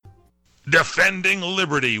Defending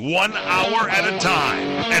liberty 1 hour at a time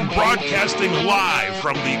and broadcasting live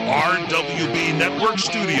from the RWB Network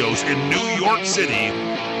studios in New York City,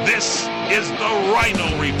 this is the Rhino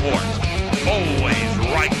Report. Always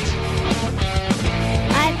right.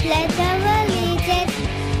 I pledge allegiance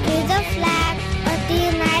to the flag of the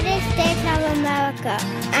United States of America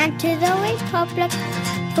and to the republic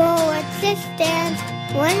for which it stands,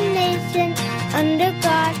 one nation, under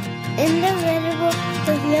God, indivisible,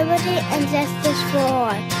 with liberty and justice for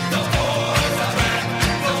all.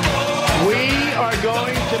 We are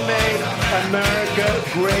going to make America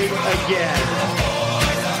great again.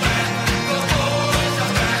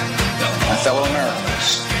 My fellow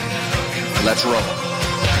Americans, let's roll.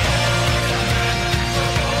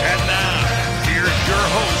 And now, here's your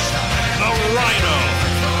host, the Rhino.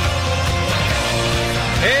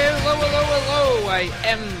 Hello, hello, hello. I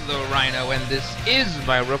am the Rhino, and this is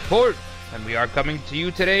my report. And we are coming to you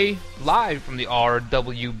today live from the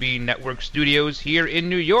RWB Network studios here in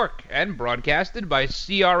New York and broadcasted by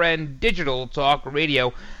CRN Digital Talk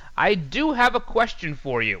Radio. I do have a question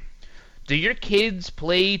for you. Do your kids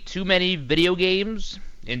play too many video games?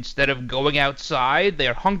 Instead of going outside,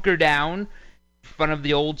 they're hunkered down in front of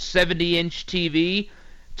the old 70-inch TV,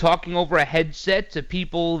 talking over a headset to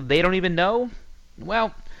people they don't even know?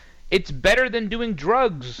 Well, it's better than doing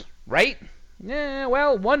drugs, right? Yeah,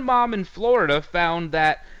 well, one mom in Florida found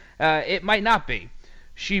that it might not be.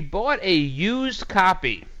 She bought a used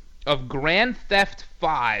copy of Grand Theft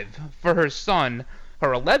 5 for her son, her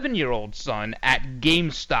 11-year-old son, at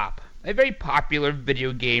GameStop, a very popular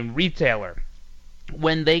video game retailer.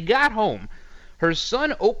 When they got home, her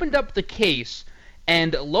son opened up the case,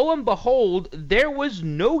 and lo and behold, there was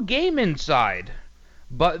no game inside.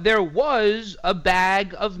 But there was a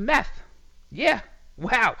bag of meth. Yeah,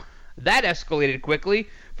 wow. That escalated quickly,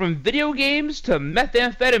 from video games to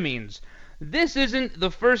methamphetamines. This isn't the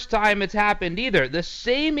first time it's happened either. The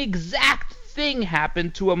same exact thing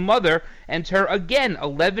happened to a mother and her, again,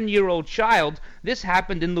 11-year-old child. This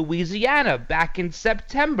happened in Louisiana back in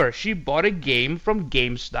September. She bought a game from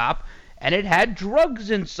GameStop, and it had drugs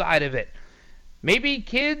inside of it. Maybe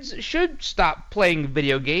kids should stop playing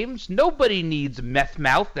video games. Nobody needs meth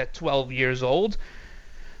mouth at 12 years old.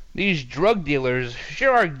 These drug dealers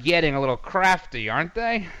sure are getting a little crafty, aren't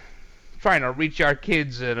they? Trying to reach our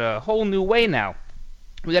kids in a whole new way now.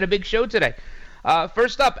 We got a big show today.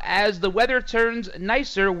 First up, as the weather turns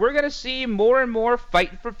nicer, we're going to see more and more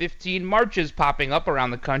Fight for 15 marches popping up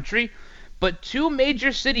around the country. But two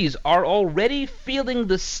major cities are already feeling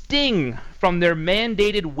the sting from their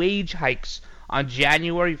mandated wage hikes on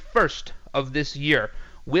January 1st of this year.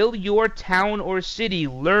 Will your town or city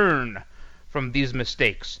learn from these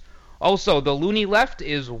mistakes? Also, the loony left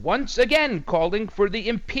is once again calling for the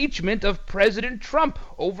impeachment of President Trump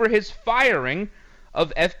over his firing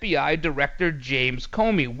of FBI Director James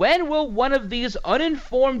Comey. When will one of these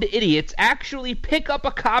uninformed idiots actually pick up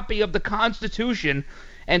a copy of the Constitution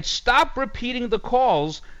and stop repeating the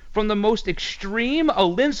calls from the most extreme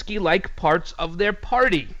Alinsky-like parts of their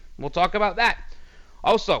party? We'll talk about that.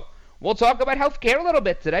 Also, we'll talk about healthcare a little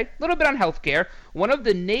bit today. A little bit on healthcare. One of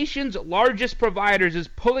the nation's largest providers is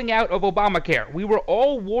pulling out of Obamacare. We were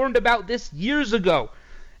all warned about this years ago.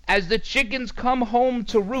 As the chickens come home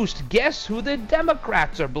to roost, guess who the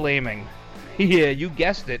Democrats are blaming? Yeah, you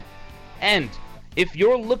guessed it. And if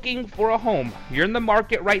you're looking for a home, you're in the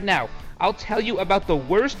market right now, I'll tell you about the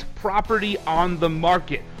worst property on the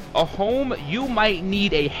market. A home you might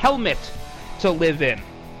need a helmet to live in.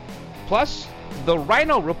 Plus, the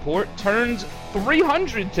Rhino Report turns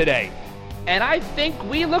 300 today, and I think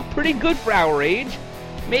we look pretty good for our age.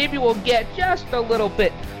 Maybe we'll get just a little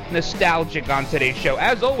bit nostalgic on today's show.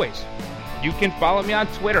 As always, you can follow me on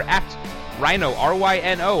Twitter at Rhino,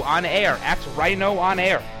 R-Y-N-O, on air, at Rhino on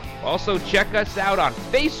air. Also, check us out on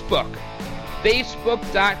Facebook,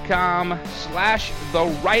 facebook.com/The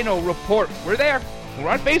Rhino Report. We're there. We're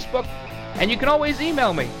on Facebook. And you can always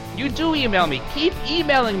email me. You do email me. Keep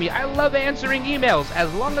emailing me. I love answering emails as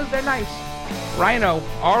long as they're nice. Rhino,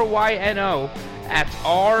 R-Y-N-O, at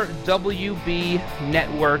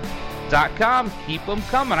rwbnetwork.com. Keep them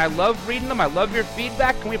coming. I love reading them. I love your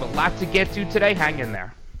feedback. And we have a lot to get to today. Hang in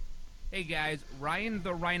there. Hey guys, Ryan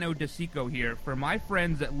the Rhino DeSico here for my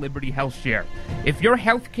friends at Liberty HealthShare. If your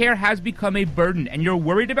healthcare has become a burden and you're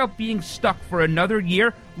worried about being stuck for another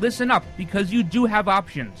year, listen up, because you do have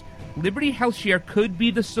options. Liberty HealthShare could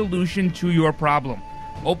be the solution to your problem.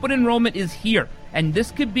 Open enrollment is here, and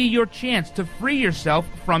this could be your chance to free yourself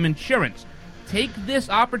from insurance. Take this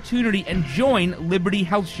opportunity and join Liberty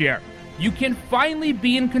HealthShare. You can finally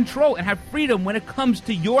be in control and have freedom when it comes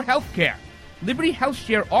to your healthcare. Liberty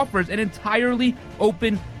HealthShare offers an entirely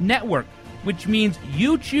open network, which means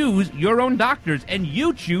you choose your own doctors and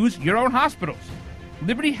you choose your own hospitals.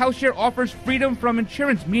 Liberty HealthShare offers freedom from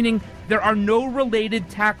insurance, meaning there are no related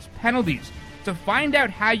tax penalties. To find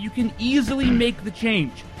out how you can easily make the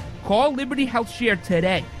change, call Liberty HealthShare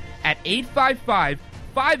today at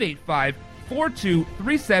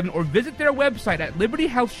 855-585-4237 or visit their website at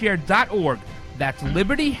libertyhealthshare.org. That's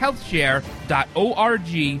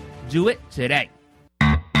libertyhealthshare.org. Do it today.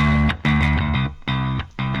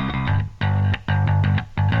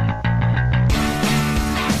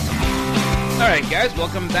 All right, guys,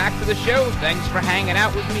 welcome back to the show. Thanks for hanging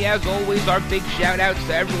out with me. As always, our big shout-outs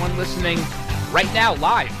to everyone listening right now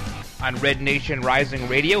live on Red Nation Rising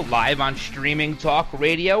Radio, live on Streaming Talk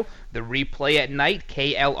Radio, the replay at night,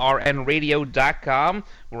 klrnradio.com.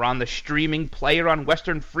 We're on the streaming player on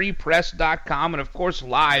westernfreepress.com, and, of course,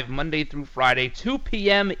 live Monday through Friday, 2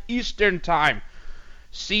 p.m. Eastern Time,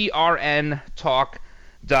 crntalk.com.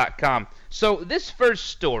 So this first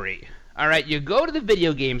story... All right, you go to the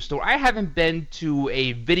video game store. I haven't been to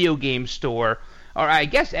a video game store, or I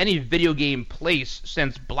guess any video game place,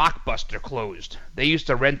 since Blockbuster closed. They used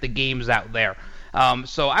to rent the games out there.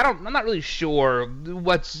 So I'm not really sure who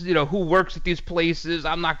works at these places.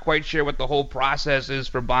 I'm not quite sure what the whole process is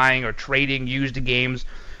for buying or trading used games.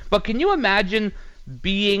 But can you imagine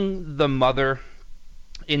being the mother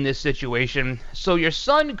in this situation? So your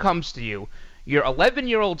son comes to you. Your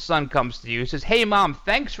 11-year-old son comes to you and says, "Hey, Mom,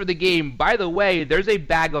 thanks for the game. By the way, there's a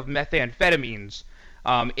bag of methamphetamines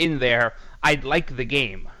in there. I'd like the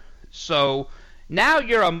game." So now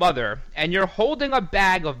you're a mother, and you're holding a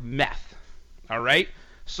bag of meth, all right?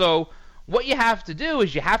 So what you have to do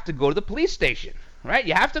is you have to go to the police station, right?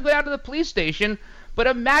 You have to go down to the police station, but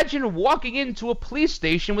imagine walking into a police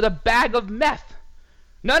station with a bag of meth.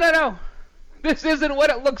 No. This isn't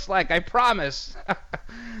what it looks like, I promise.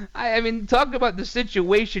 I mean, talk about the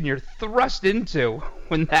situation you're thrust into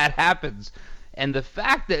when that happens. And the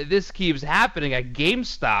fact that this keeps happening at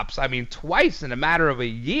GameStops, I mean, twice in a matter of a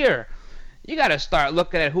year, you got to start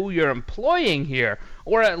looking at who you're employing here.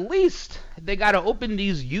 Or at least they got to open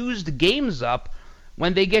these used games up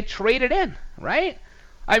when they get traded in, right?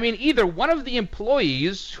 I mean, either one of the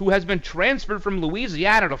employees who has been transferred from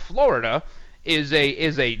Louisiana to Florida is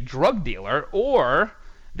a drug dealer, or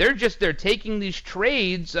they're taking these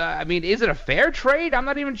trades. I mean, is it a fair trade? I'm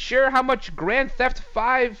not even sure how much Grand Theft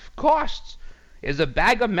 5 costs. Is a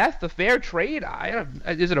bag of meth a fair trade?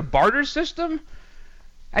 Is it a barter system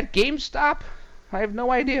at GameStop? I have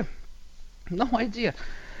no idea. No idea.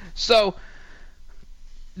 So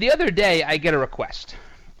the other day I get a request,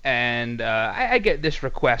 and I get this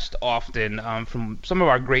request often from some of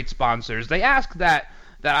our great sponsors. They ask that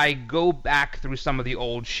I go back through some of the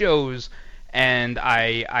old shows and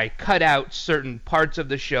I cut out certain parts of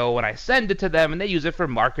the show and I send it to them, and they use it for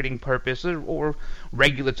marketing purposes or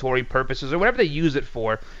regulatory purposes or whatever they use it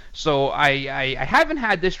for. So I haven't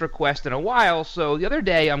had this request in a while, so the other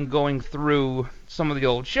day I'm going through some of the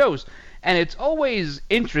old shows, and it's always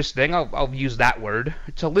interesting, I'll use that word,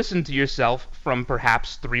 to listen to yourself from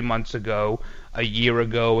perhaps 3 months ago, a year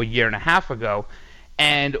ago, a year and a half ago.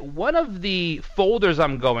 And one of the folders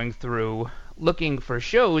I'm going through looking for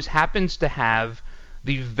shows happens to have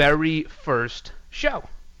the very first show.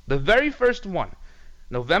 The very first one.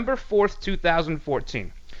 November 4th,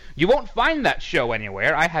 2014. You won't find that show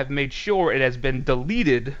anywhere. I have made sure it has been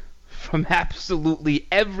deleted from absolutely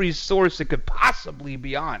every source it could possibly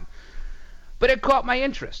be on. But it caught my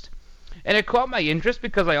interest. And it caught my interest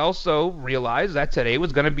because I also realized that today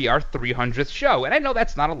was going to be our 300th show. And I know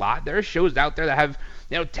that's not a lot. There are shows out there that have,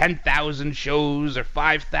 10,000 shows or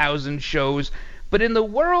 5,000 shows. But in the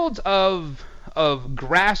world of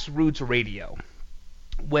grassroots radio,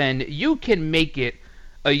 when you can make it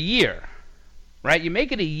a year, right? You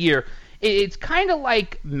make it a year, it's kind of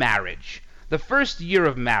like marriage. The first year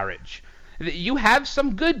of marriage. You have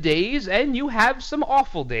some good days and you have some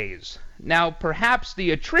awful days. Now, perhaps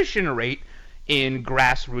the attrition rate in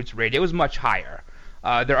grassroots radio is much higher.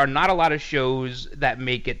 There are not a lot of shows that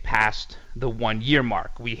make it past the 1 year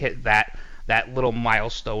mark. We hit that little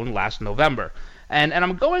milestone last November. And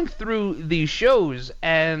I'm going through these shows,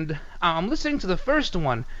 and I'm listening to the first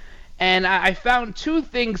one, and I found two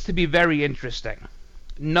things to be very interesting.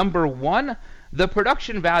 Number one, the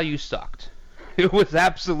production value sucked. It was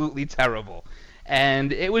absolutely terrible.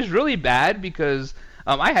 And it was really bad because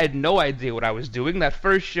I had no idea what I was doing. That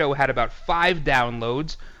first show had about 5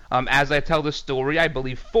 downloads. As I tell the story, I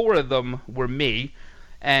believe 4 of them were me,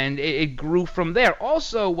 and it grew from there.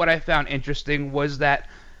 Also, what I found interesting was that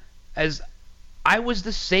as I was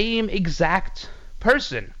the same exact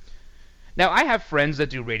person. Now, I have friends that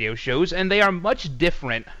do radio shows, and they are much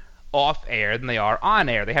different off-air than they are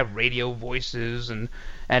on-air. They have radio voices and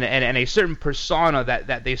a certain persona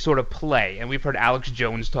that they sort of play. And we've heard Alex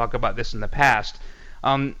Jones talk about this in the past.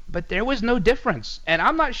 But there was no difference. And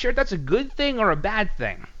I'm not sure if that's a good thing or a bad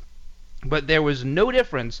thing. But there was no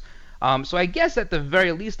difference. So I guess at the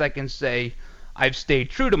very least I can say I've stayed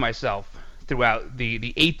true to myself throughout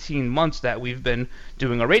the 18 months that we've been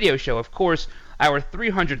doing a radio show. Of course, our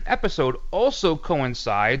 300th episode also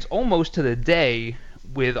coincides almost to the day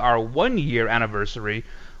with our 1-year anniversary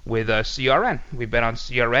with CRN. We've been on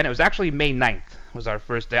CRN. It was actually May 9th was our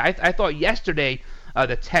first day. I thought yesterday,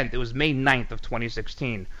 the 10th, it was May 9th of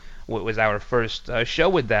 2016, was our first show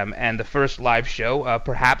with them. And the first live show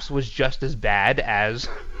perhaps was just as bad as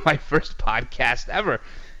my first podcast ever.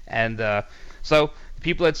 And so the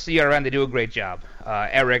people at CRN, they do a great job.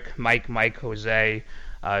 Eric, Mike, Jose,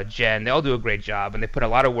 Jen, they all do a great job, and they put a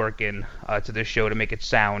lot of work in to this show to make it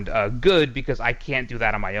sound good, because I can't do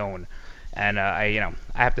that on my own. And I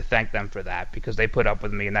have to thank them for that, because they put up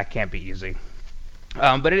with me, and that can't be easy.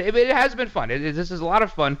 But it has been fun. This is a lot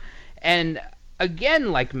of fun. And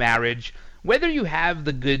again, like marriage, whether you have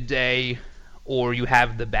the good day or you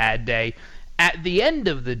have the bad day, at the end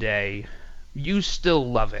of the day, you still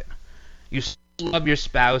love it. You still love your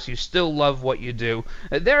spouse. You still love what you do.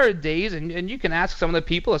 There are days, and you can ask some of the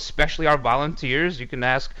people, especially our volunteers. You can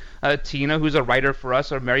ask Tina, who's a writer for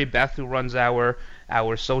us, or Mary Beth, who runs our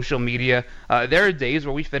social media. There are days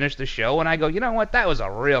where we finish the show, and I go, you know what, that was a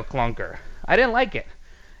real clunker. I didn't like it.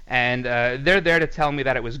 And they're there to tell me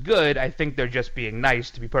that it was good. I think they're just being nice,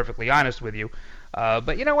 to be perfectly honest with you.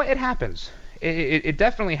 But you know what? It happens. It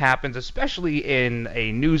definitely happens, especially in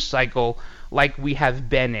a news cycle like we have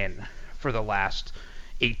been in for the last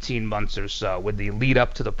 18 months or so, with the lead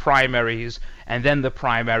up to the primaries, and then the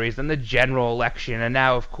primaries, then the general election, and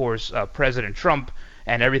now, of course, President Trump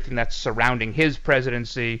and everything that's surrounding his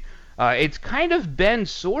presidency. It's kind of been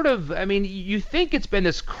sort of, I mean, you think it's been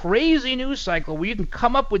this crazy news cycle where you can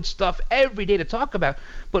come up with stuff every day to talk about,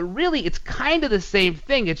 but really it's kind of the same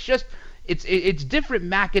thing. It's just, it's different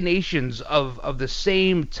machinations of the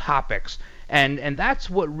same topics, and that's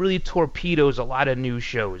what really torpedoes a lot of news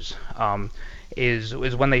shows, is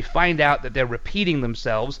when they find out that they're repeating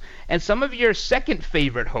themselves. And some of your second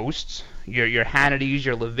favorite hosts, your Hannitys,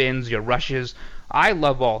 your Levins, your Rushes, I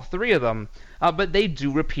love all three of them, but they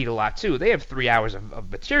do repeat a lot too. They have 3 hours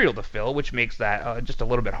of material to fill, which makes that just a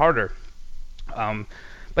little bit harder.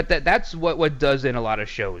 But that's what does in a lot of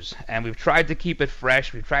shows. And we've tried to keep it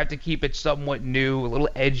fresh. We've tried to keep it somewhat new, a little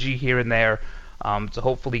edgy here and there, to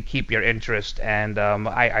hopefully keep your interest. And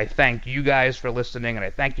I thank you guys for listening, and I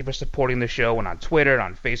thank you for supporting the show, and on Twitter and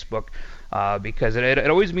on Facebook, because it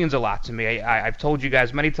always means a lot to me. I've told you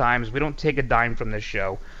guys many times, we don't take a dime from this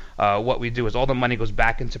show. What we do is all the money goes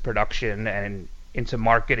back into production and into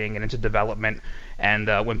marketing and into development. And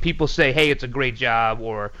when people say, hey, it's a great job,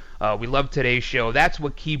 or we love today's show, that's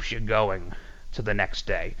what keeps you going to the next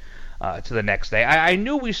day. I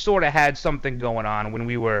knew we sort of had something going on when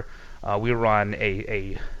we were on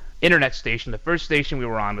a internet station. The first station we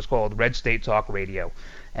were on was called Red State Talk Radio,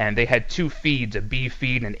 and they had 2 feeds, a B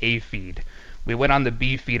feed and an A feed. We went on the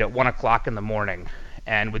B feed at 1 o'clock in the morning,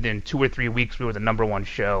 and within 2 or 3 weeks we were the #1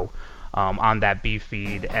 show on that B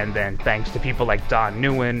feed. And then thanks to people like Don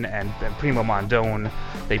Newen and Primo Mondone,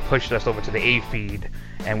 they pushed us over to the A feed,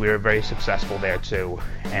 and we were very successful there too.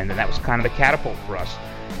 And then that was kind of the catapult for us.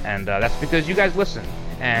 And that's because you guys listen,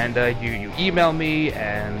 and you email me,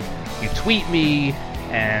 and you tweet me,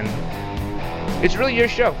 and it's really your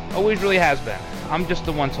show. Always really has been. I'm just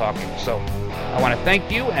the one talking. So I want to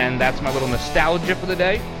thank you, and that's my little nostalgia for the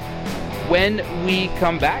day. When we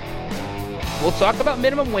come back, we'll talk about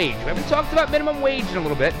minimum wage. We haven't talked about minimum wage in a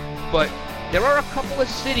little bit, but there are a couple of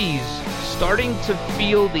cities starting to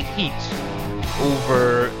feel the heat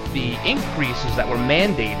over the increases that were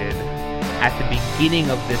mandated at the beginning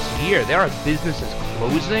of this year. There are businesses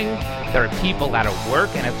closing, there are people out of work,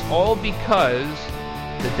 and it's all because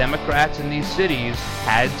the Democrats in these cities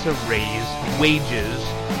had to raise wages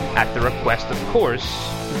at the request, of course,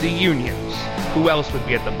 the unions. Who else would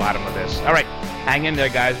be at the bottom of this? All right, hang in there,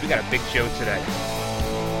 guys. We got a big show today.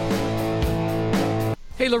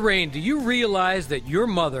 Hey, Lorraine, do you realize that your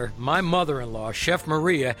mother, my mother-in-law, Chef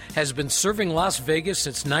Maria, has been serving Las Vegas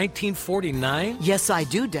since 1949? Yes, I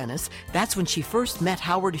do, Dennis. That's when she first met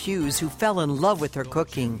Howard Hughes, who fell in love with her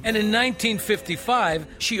cooking. And in 1955,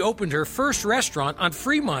 she opened her first restaurant on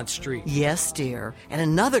Fremont Street. Yes, dear. And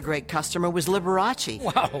another great customer was Liberace.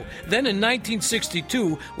 Wow. Then in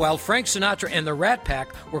 1962, while Frank Sinatra and the Rat Pack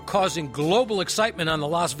were causing global excitement on the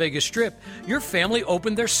Las Vegas Strip, your family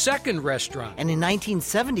opened their second restaurant. And in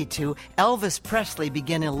 1972, Elvis Presley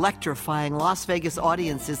began electrifying Las Vegas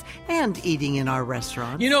audiences and eating in our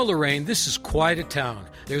restaurant. You know, Lorraine, this is quite a town.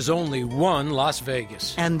 There's only one Las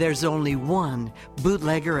Vegas. And there's only one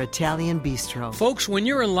Bootlegger Italian Bistro. Folks, when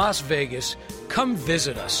you're in Las Vegas, come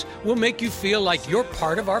visit us. We'll make you feel like you're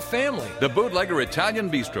part of our family. The Bootlegger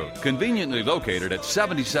Italian Bistro, conveniently located at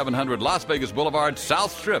 7700 Las Vegas Boulevard,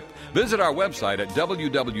 South Strip. Visit our website at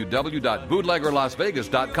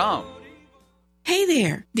www.bootleggerlasvegas.com. Hey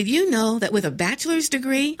there, did you know that with a bachelor's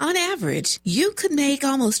degree, on average, you could make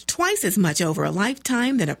almost twice as much over a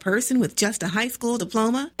lifetime than a person with just a high school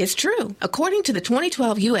diploma? It's true. According to the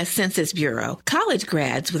 2012 U.S. Census Bureau, college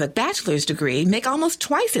grads with a bachelor's degree make almost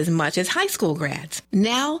twice as much as high school grads.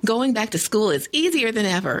 Now, going back to school is easier than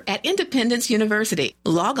ever at Independence University.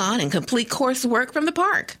 Log on and complete coursework from the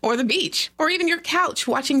park, or the beach, or even your couch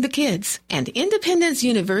watching the kids. And Independence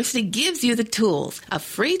University gives you the tools, a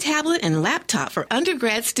free tablet and laptop for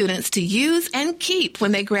undergrad students to use and keep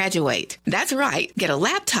when they graduate. That's right. Get a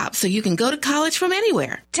laptop so you can go to college from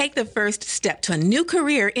anywhere. Take the first step to a new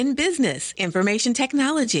career in business, information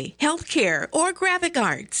technology, healthcare, or graphic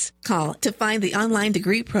arts. Call to find the online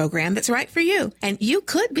degree program that's right for you, and you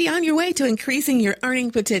could be on your way to increasing your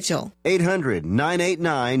earning potential.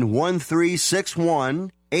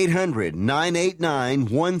 800-989-1361.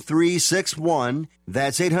 800-989-1361.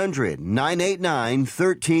 That's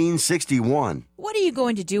 800-989-1361. What are you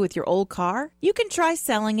going to do with your old car? You can try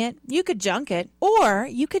selling it, you could junk it, or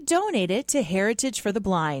you could donate it to Heritage for the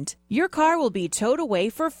Blind. Your car will be towed away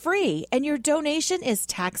for free, and your donation is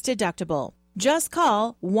tax deductible. Just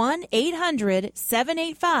call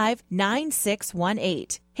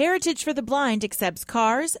 1-800-785-9618. Heritage for the Blind accepts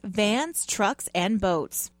cars, vans, trucks, and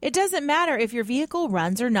boats. It doesn't matter if your vehicle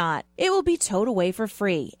runs or not. It will be towed away for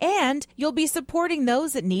free, and you'll be supporting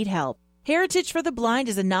those that need help. Heritage for the Blind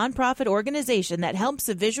is a nonprofit organization that helps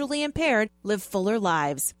the visually impaired live fuller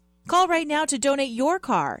lives. Call right now to donate your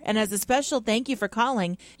car, and as a special thank you for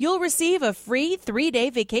calling, you'll receive a free 3-day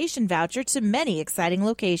vacation voucher to many exciting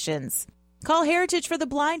locations. Call Heritage for the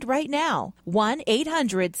Blind right now,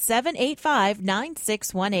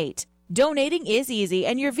 1-800-785-9618. Donating is easy,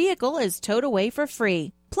 and your vehicle is towed away for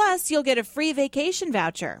free. Plus, you'll get a free vacation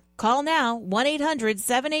voucher. Call now,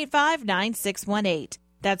 1-800-785-9618.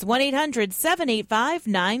 That's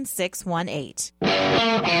 1-800-785-9618.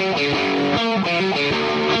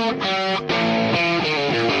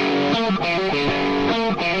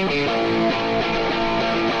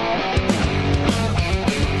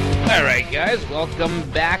 All right, guys, welcome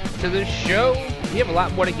back to the show. We have a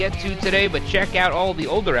lot more to get to today, but check out all the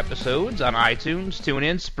older episodes on iTunes,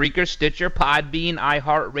 TuneIn, Spreaker, Stitcher, Podbean,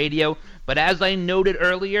 iHeartRadio. But as I noted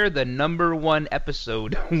earlier, the number one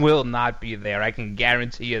episode will not be there. I can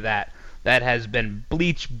guarantee you that. That has been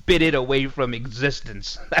bleach-bitted away from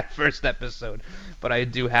existence, that first episode. But I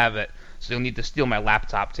do have it, so you'll need to steal my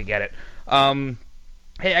laptop to get it.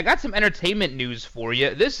 Hey, I got some entertainment news for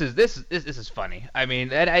you. This is funny. I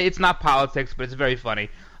mean, it's not politics, but it's very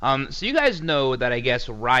funny. So you guys know that I guess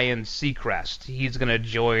Ryan Seacrest, he's gonna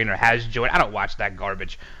join or has joined. I don't watch that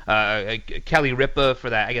garbage. Kelly Ripa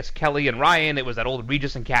for that. I guess Kelly and Ryan. It was that old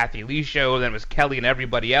Regis and Kathy Lee show. Then it was Kelly and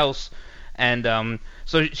everybody else. And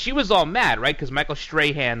so she was all mad, right? Because Michael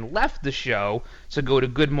Strahan left the show to go to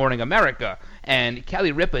Good Morning America. And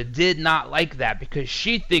Kelly Ripa did not like that because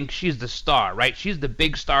she thinks she's the star, right? She's the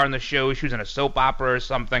big star in the show. She was in a soap opera or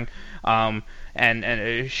something. And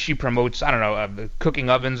she promotes, I don't know, cooking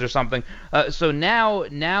ovens or something. So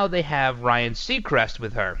now they have Ryan Seacrest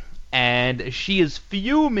with her. And she is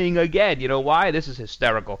fuming again. You know why? This is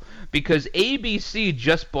hysterical. Because ABC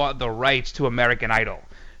just bought the rights to American Idol.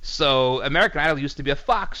 So American Idol used to be a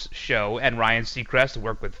Fox show, and Ryan Seacrest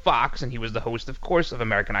worked with Fox, and he was the host, of course, of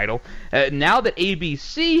American Idol. Now that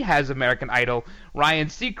ABC has American Idol, Ryan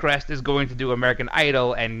Seacrest is going to do American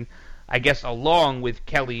Idol, and I guess along with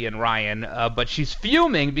Kelly and Ryan, but she's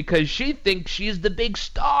fuming because she thinks she's the big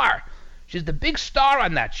star. She's the big star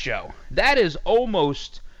on that show. That is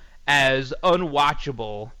almost as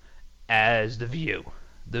unwatchable as The View.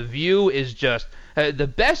 The View is just... the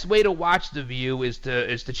best way to watch The View is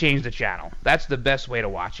to change the channel. That's the best way to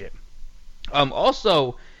watch it.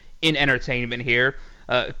 Also, in entertainment here,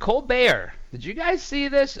 Colbert, did you guys see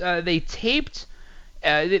this? They taped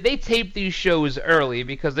these shows early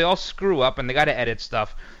because they all screw up and they got to edit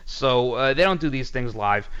stuff. So they don't do these things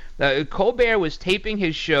live. Colbert was taping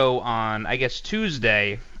his show on, I guess,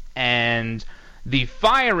 Tuesday, and the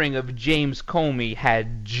firing of James Comey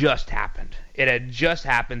had just happened. It had just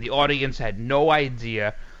happened. The audience had no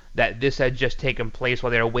idea that this had just taken place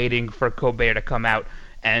while they were waiting for Colbert to come out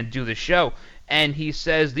and do the show. And he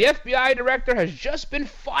says, the FBI director has just been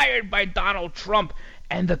fired by Donald Trump.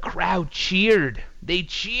 And the crowd cheered. They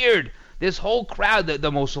cheered. This whole crowd,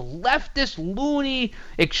 the most leftist, loony,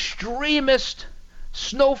 extremist,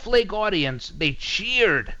 snowflake audience, they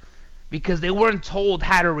cheered because they weren't told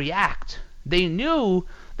how to react. They knew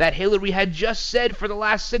that Hillary had just said for the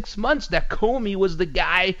last 6 months that Comey was the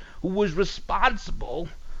guy who was responsible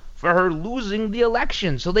for her losing the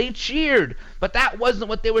election. So they cheered. But that wasn't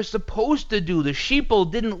what they were supposed to do. The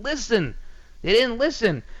sheeple didn't listen. They didn't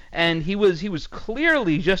listen. And he was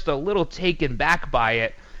clearly just a little taken back by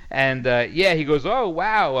it. And, he goes, oh,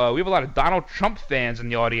 wow, we have a lot of Donald Trump fans in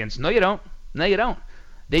the audience. No, you don't. No, you don't.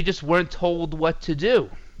 They just weren't told what to do.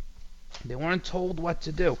 They weren't told what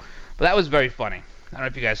to do. But that was very funny. I don't know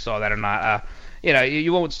if you guys saw that or not.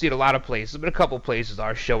 You won't see it a lot of places, but a couple places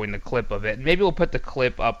are showing the clip of it. And maybe we'll put the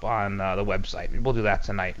clip up on the website. We'll do that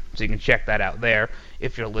tonight, so you can check that out there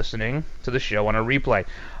if you're listening to the show on a replay.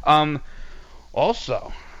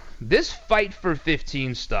 Also, this Fight for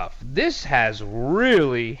 15 stuff, this has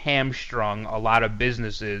really hamstrung a lot of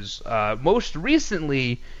businesses, most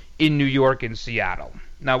recently in New York and Seattle.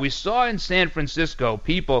 Now, we saw in San Francisco,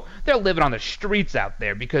 people, they're living on the streets out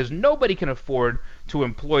there because nobody can afford to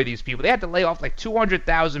employ these people. They had to lay off like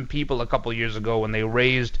 200,000 people a couple years ago when they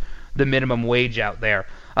raised the minimum wage out there.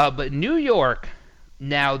 But New York,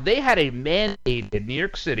 now, they had New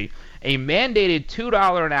York City, a mandated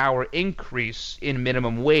 $2 an hour increase in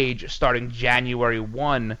minimum wage starting January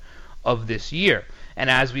 1 of this year. And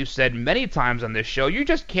as we've said many times on this show, you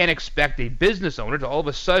just can't expect a business owner to all of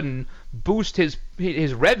a sudden boost his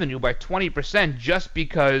revenue by 20% just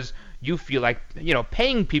because you feel like,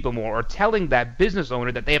 paying people more or telling that business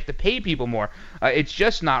owner that they have to pay people more. It's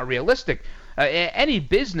just not realistic. Any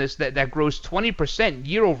business that grows 20%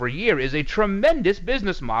 year over year is a tremendous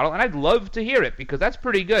business model, and I'd love to hear it because that's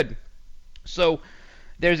pretty good. So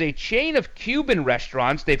there's a chain of Cuban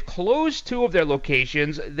restaurants. They've closed 2 of their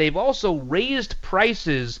locations. They've also raised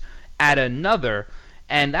prices at another,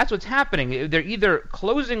 and that's what's happening. They're either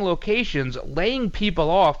closing locations, laying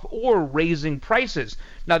people off, or raising prices.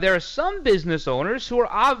 Now, there are some business owners who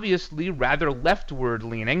are obviously rather leftward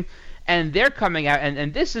leaning, and they're coming out,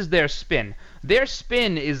 and this is their spin. Their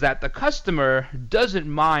spin is that the customer doesn't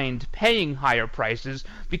mind paying higher prices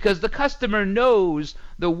because the customer knows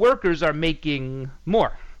the workers are making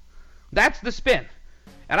more. That's the spin.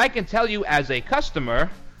 And I can tell you as a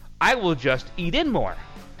customer, I will just eat in more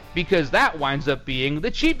because that winds up being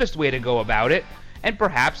the cheapest way to go about it and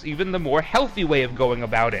perhaps even the more healthy way of going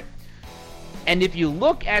about it. And if you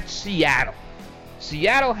look at Seattle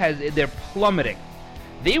they're plummeting.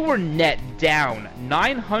 They were net down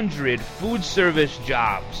 900 food service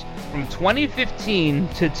jobs from 2015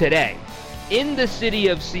 to today in the city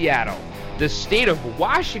of Seattle. The state of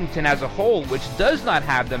Washington as a whole, which does not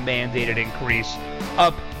have the mandated increase,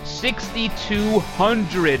 up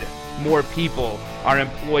 6,200 more people are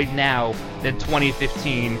employed now than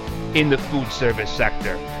 2015 in the food service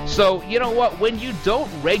sector. So, you know what? When you don't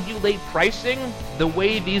regulate pricing the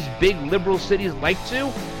way these big liberal cities like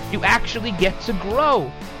to, you actually get to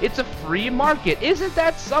grow. It's a free market. Isn't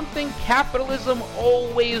that something? Capitalism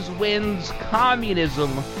always wins.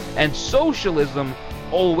 Communism and socialism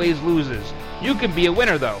always loses. You can be a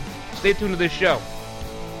winner, though. Stay tuned to this show.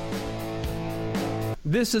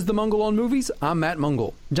 This is The Mungle on Movies. I'm Matt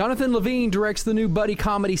Mungle. Jonathan Levine directs the new buddy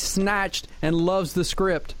comedy Snatched and loves the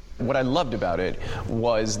script. What I loved about it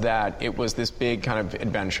was that it was this big kind of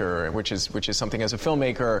adventure, which is something as a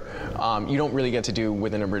filmmaker you don't really get to do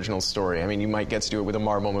with an original story. I mean, you might get to do it with a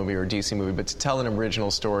Marvel movie or a DC movie, but to tell an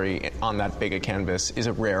original story on that big a canvas is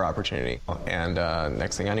a rare opportunity. And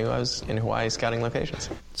next thing I knew, I was in Hawaii scouting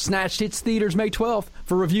locations. Snatched hits theaters May 12th.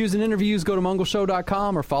 For reviews and interviews, go to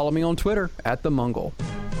mungleshow.com or follow me on Twitter @TheMungle.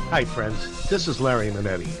 Hi, friends. This is Larry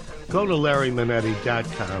Manetti. Go to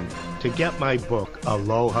LarryManetti.com to get my book,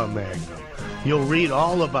 Aloha Magnum. You'll read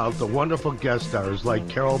all about the wonderful guest stars like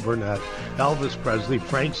Carol Burnett, Elvis Presley,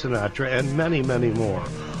 Frank Sinatra, and many, many more.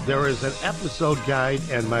 There is an episode guide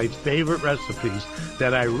and my favorite recipes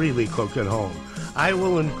that I really cook at home. I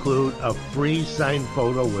will include a free signed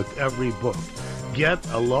photo with every book. Get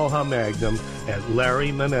Aloha Magnum at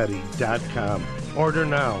LarryManetti.com. Order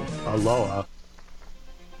now. Aloha.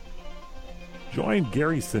 Join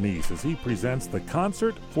Gary Sinise as he presents the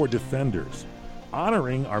Concert for Defenders,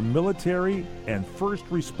 honoring our military and first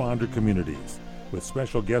responder communities, with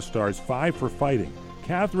special guest stars Five for Fighting,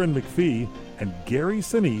 Catherine McPhee, and Gary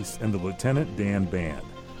Sinise and the Lieutenant Dan Band.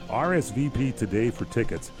 RSVP today for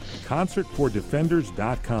tickets,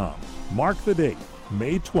 concertfordefenders.com. Mark the date,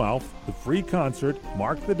 May 12th, the free concert,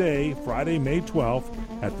 mark the day, Friday, May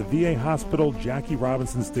 12th, at the VA Hospital Jackie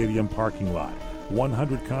Robinson Stadium parking lot,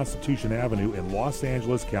 100 Constitution Avenue in Los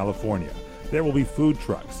Angeles, California. There will be food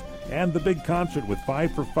trucks and the big concert with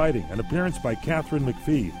Five for Fighting, an appearance by Catherine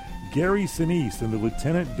McPhee, Gary Sinise, and the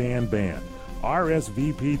Lieutenant Dan Band.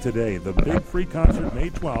 RSVP today, the big free concert, May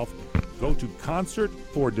 12th. Go to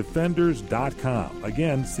concertfordefenders.com.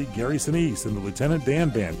 Again, see Gary Sinise and the Lieutenant Dan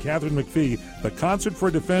Band, Catherine McPhee, the Concert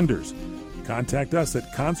for Defenders. Contact us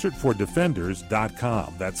at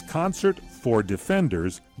concertfordefenders.com. That's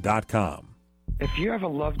concertfordefenders.com. If you have a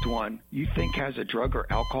loved one you think has a drug or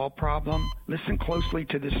alcohol problem, listen closely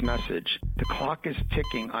to this message. The clock is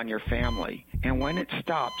ticking on your family, and when it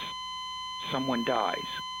stops, someone dies.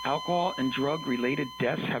 Alcohol and drug-related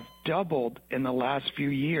deaths have doubled in the last few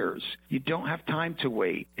years. You don't have time to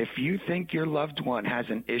wait. If you think your loved one has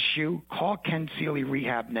an issue, call Ken Seeley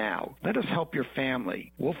Rehab now. Let us help your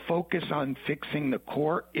family. We'll focus on fixing the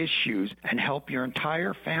core issues and help your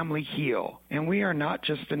entire family heal. And we are not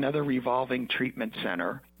just another revolving treatment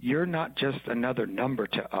center. You're not just another number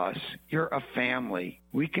to us. You're a family.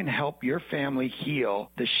 We can help your family heal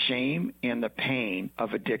the shame and the pain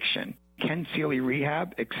of addiction. Ken Seeley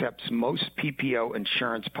Rehab accepts most PPO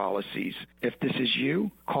insurance policies. If this is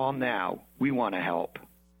you, call now. We want to help.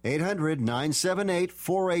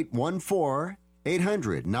 800-978-4814.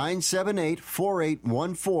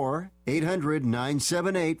 800-978-4814.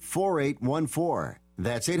 800-978-4814.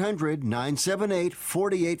 That's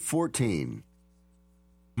 800-978-4814.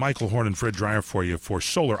 Michael Horn and Fred Dreyer for you for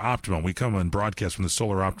Solar Optimum. We come and broadcast from the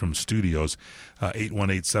Solar Optimum studios,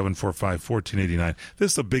 818-745-1489.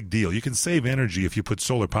 This is a big deal. You can save energy if you put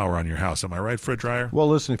solar power on your house. Am I right, Fred Dreyer? Well,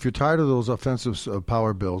 listen, if you're tired of those offensive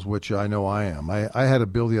power bills, which I know I am, I had a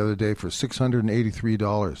bill the other day for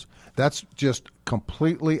 $683. That's just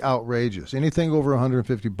completely outrageous. Anything over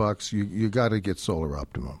 $150, you got to get Solar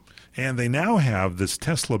Optimum. And they now have this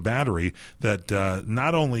Tesla battery that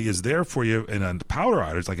not only is there for you in a power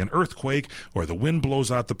outage, like an earthquake or the wind blows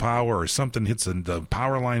out the power or something hits and the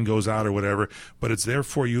power line goes out or whatever, but it's there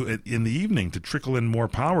for you in the evening to trickle in more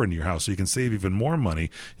power into your house so you can save even more money.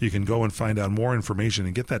 You can go and find out more information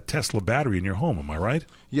and get that Tesla battery in your home. Am I right?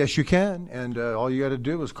 Yes, you can. And all you got to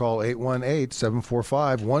do is call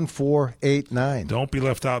 818-745-1489. Don't be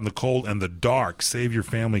left out in the cold and the dark. Save your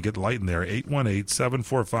family. Get light in there.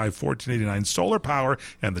 818-745-1489. Solar power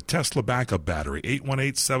and the Tesla backup battery.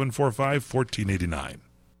 818-745-1489.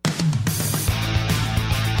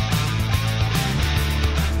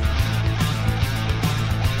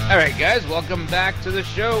 All right, guys, welcome back to the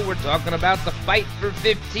show. We're talking about the Fight for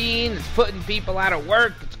 15. It's putting people out of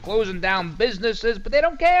work. It's closing down businesses, but they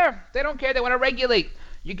don't care. They don't care. They want to regulate.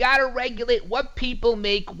 You got to regulate what people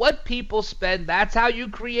make, what people spend. That's how you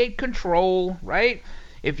create control, right?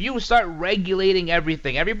 If you start regulating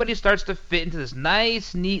everything, everybody starts to fit into this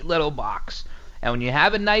nice, neat little box. And when you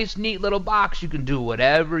have a nice, neat little box, you can do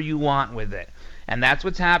whatever you want with it. And that's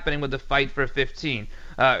what's happening with the Fight for 15.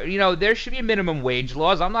 There should be minimum wage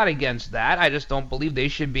laws. I'm not against that. I just don't believe they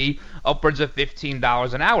should be upwards of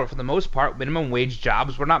 $15 an hour. For the most part, minimum wage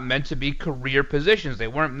jobs were not meant to be career positions. They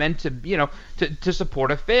weren't meant to, to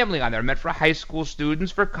support a family on. They're meant for high school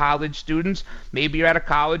students, for college students. Maybe you're out of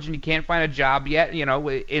college and you can't find a job yet,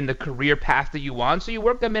 in the career path that you want. So you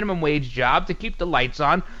work a minimum wage job to keep the lights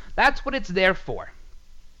on. That's what it's there for.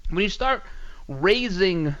 When you start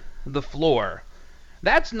raising the floor,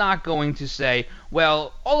 that's not going to say,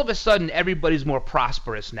 well, all of a sudden everybody's more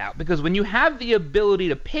prosperous now. Because when you have the ability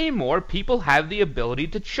to pay more, people have the ability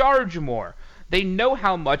to charge more. They know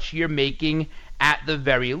how much you're making at the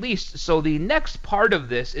very least. So the next part of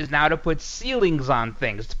this is now to put ceilings on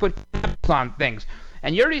things, to put caps on things.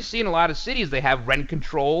 And you already see in a lot of cities they have rent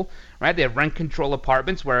control, right? They have rent control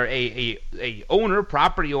apartments where a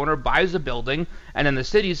property owner buys a building, and then the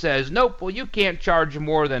city says, nope, well, you can't charge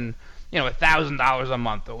more than $1,000 a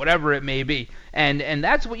month or whatever it may be. And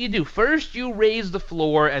that's what you do. First you raise the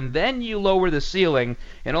floor and then you lower the ceiling,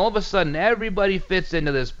 and all of a sudden everybody fits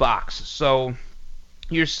into this box. So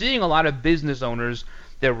you're seeing a lot of business owners,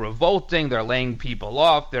 they're revolting, they're laying people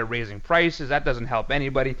off, they're raising prices. That doesn't help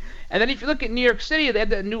anybody. And then if you look at New York City, they have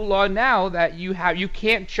that new law now that you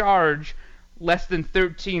can't charge less than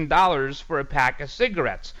 $13 for a pack of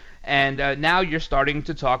cigarettes. And now you're starting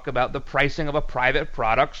to talk about the pricing of a private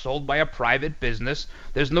product sold by a private business.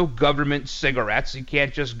 There's no government cigarettes. You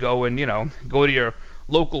can't just go and, go to your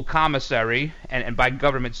local commissary and buy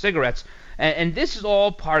government cigarettes. And this is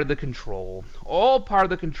all part of the control. All part of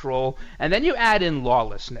the control. And then you add in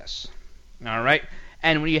lawlessness. All right?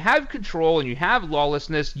 And when you have control and you have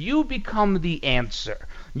lawlessness, you become the answer.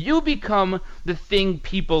 You become the thing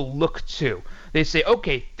people look to. They say,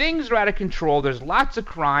 okay, things are out of control. There's lots of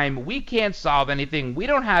crime. We can't solve anything. We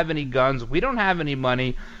don't have any guns. We don't have any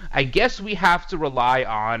money. I guess we have to rely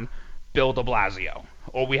on Bill de Blasio.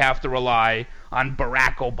 Or we have to rely on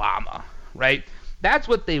Barack Obama, right? That's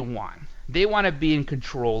what they want. They want to be in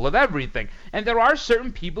control of everything. And there are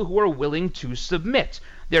certain people who are willing to submit.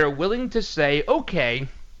 They're willing to say, okay,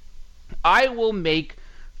 I will make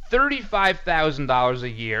 $35,000 a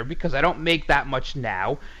year because I don't make that much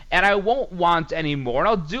now, and I won't want any more, and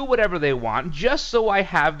I'll do whatever they want just so I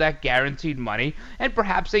have that guaranteed money and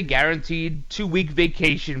perhaps a guaranteed 2-week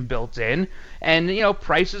vacation built in. And,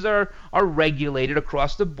 prices are regulated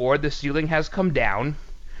across the board. The ceiling has come down,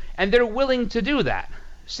 and they're willing to do that.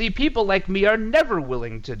 See, people like me are never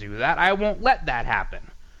willing to do that. I won't let that happen.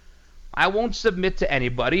 I won't submit to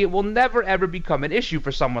anybody. It will never, ever become an issue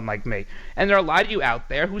for someone like me. And there are a lot of you out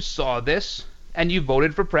there who saw this, and you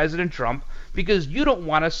voted for President Trump because you don't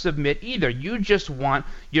want to submit either. You just want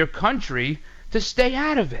your country to stay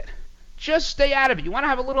out of it. Just stay out of it. You want to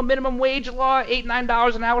have a little minimum wage law, $8,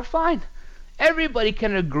 $9 an hour? Fine. Everybody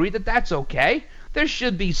can agree that that's okay. There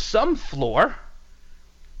should be some floor.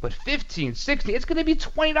 But $15, $16, it's going to be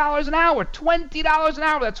 $20 an hour. $20 an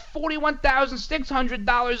hour. That's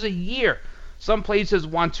 $41,600 a year. Some places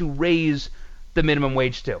want to raise the minimum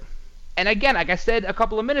wage too. And again, like I said a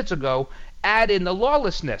couple of minutes ago, add in the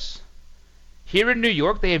lawlessness. Here in New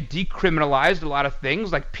York, they have decriminalized a lot of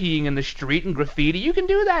things like peeing in the street and graffiti. You can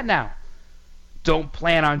do that now. Don't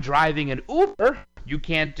plan on driving an Uber. You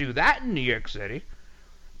can't do that in New York City.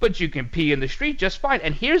 But you can pee in the street just fine.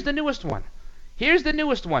 And here's the newest one. Here's the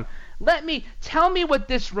newest one. Tell me what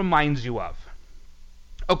this reminds you of.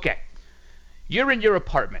 Okay, you're in your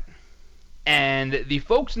apartment, and the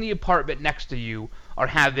folks in the apartment next to you are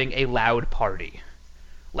having a loud party.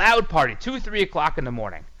 Loud party, 2, 3 o'clock in the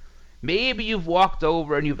morning. Maybe you've walked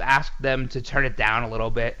over and you've asked them to turn it down a little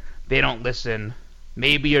bit. They don't listen.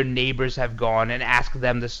 Maybe your neighbors have gone and asked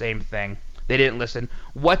them the same thing. They didn't listen.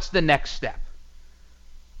 What's the next step?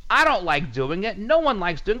 I don't like doing it. No one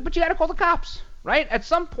likes doing it, but you got to call the cops. Right? At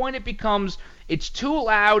some point it becomes, it's too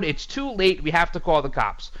loud, it's too late, we have to call the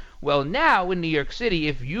cops. Well, now in New York City,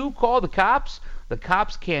 if you call the cops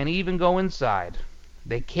can't even go inside.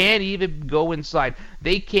 They can't even go inside.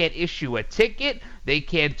 They can't issue a ticket. They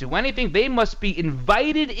can't do anything. They must be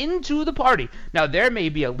invited into the party. Now, there may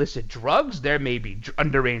be illicit drugs. There may be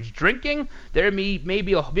underage drinking. There may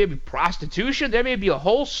be prostitution. There may be a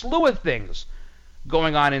whole slew of things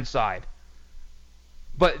going on inside.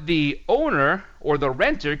 But the owner or the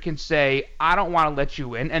renter can say, I don't want to let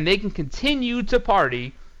you in, and they can continue to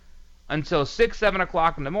party until 6, 7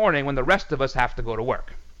 o'clock in the morning when the rest of us have to go to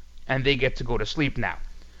work. And they get to go to sleep now.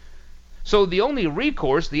 So the only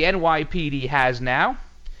recourse the NYPD has now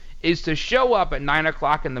is to show up at 9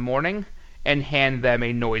 o'clock in the morning and hand them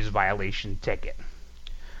a noise violation ticket.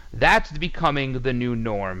 That's becoming the new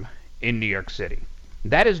norm in New York City.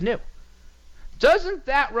 That is new. Doesn't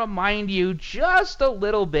that remind you just a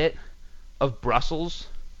little bit of Brussels?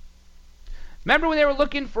 Remember when they were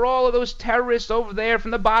looking for all of those terrorists over there from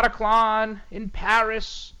the Bataclan in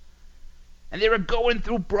Paris? And they were going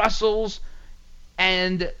through Brussels,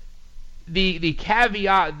 and the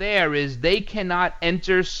caveat there is they cannot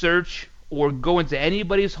enter, search, or go into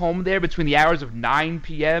anybody's home there between the hours of 9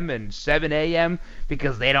 p.m. and 7 a.m.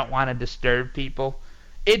 because they don't want to disturb people.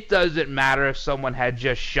 It doesn't matter if someone had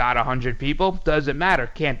just shot 100 people. Doesn't matter.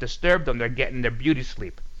 Can't disturb them. They're getting their beauty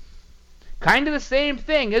sleep. Kind of the same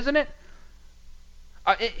thing, isn't it?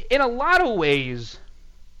 In a lot of ways,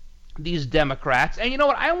 these Democrats, and you know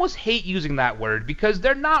what? I almost hate using that word because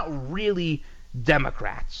they're not really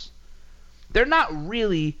Democrats. They're not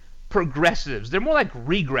really progressives. They're more like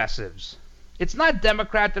regressives. It's not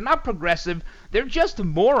Democrat. They're not progressive. They're just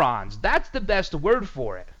morons. That's the best word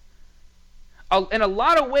for it. In a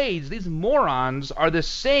lot of ways, these morons are the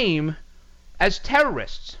same as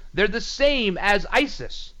terrorists. They're the same as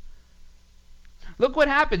ISIS. Look what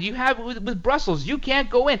happened. You have with Brussels. You can't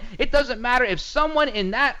go in. It doesn't matter if someone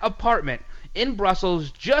in that apartment in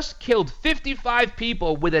Brussels just killed 55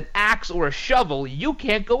 people with an axe or a shovel. You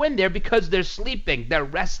can't go in there because they're sleeping. They're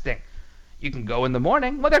resting. You can go in the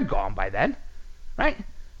morning. Well, they're gone by then, right?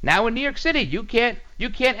 Now in New York City, you can't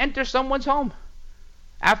enter someone's home.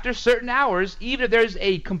 after certain hours, even if there's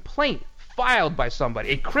a complaint filed by somebody,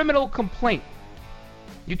 a criminal complaint.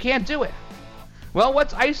 You can't do it. Well,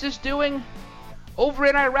 what's ISIS doing over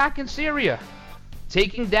in Iraq and Syria?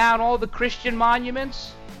 Taking down all the Christian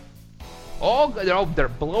monuments. They're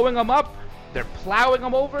blowing them up. They're plowing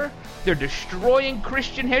them over. They're destroying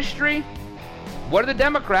Christian history. What are the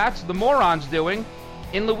Democrats, the morons, doing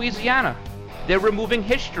in Louisiana? They're removing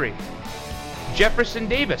history. Jefferson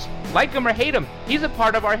Davis, like him or hate him, he's a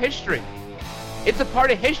part of our history. It's a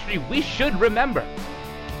part of history we should remember.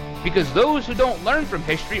 Because those who don't learn from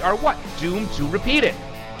history are what? Doomed to repeat it.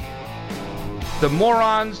 The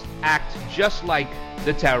morons act just like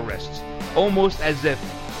the terrorists, almost as if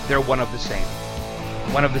they're one of the same.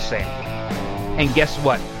 One of the same. And guess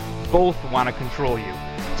what? Both want to control you.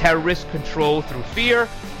 Terrorists control through fear,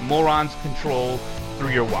 morons control through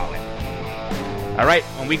your wallet. All right,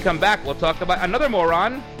 when we come back, we'll talk about another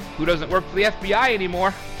moron who doesn't work for the FBI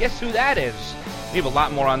anymore. Guess who that is? We have a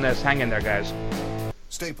lot more on this. Hang in there, guys.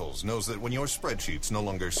 Staples knows that when your spreadsheets no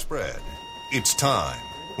longer spread, it's time.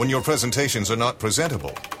 When your presentations are not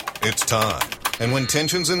presentable, it's time. And when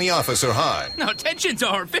tensions in the office are high... No, tensions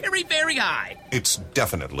are very, very high. It's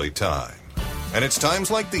definitely time. And it's times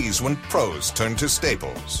like these when pros turn to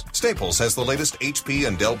Staples. Staples has the latest HP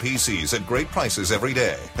and Dell PCs at great prices every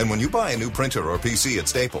day. And when you buy a new printer or PC at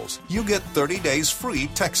Staples, you get 30 days free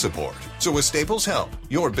tech support. So with Staples' help,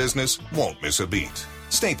 your business won't miss a beat.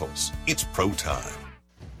 Staples, it's pro time.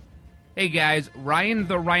 Hey guys, Ryan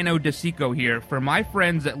the Rhino DeSico here for my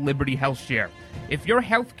friends at Liberty HealthShare. If your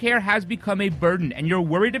healthcare has become a burden and you're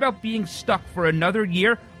worried about being stuck for another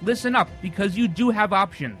year, listen up, because you do have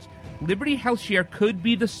options. Liberty HealthShare could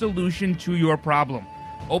be the solution to your problem.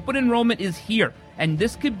 Open enrollment is here, and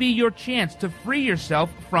this could be your chance to free yourself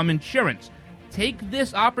from insurance. Take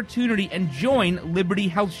this opportunity and join Liberty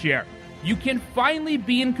HealthShare. You can finally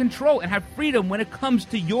be in control and have freedom when it comes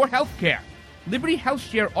to your healthcare. Liberty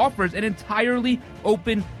HealthShare offers an entirely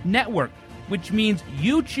open network, which means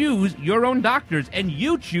you choose your own doctors and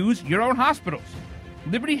you choose your own hospitals.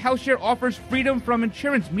 Liberty HealthShare offers freedom from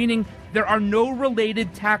insurance, meaning there are no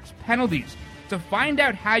related tax penalties. To find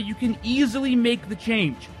out how you can easily make the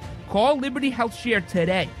change, call Liberty HealthShare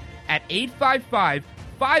today at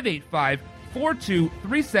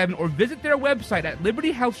 855-585-4237 or visit their website at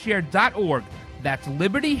libertyhealthshare.org. That's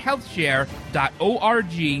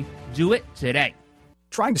libertyhealthshare.org. Do it today.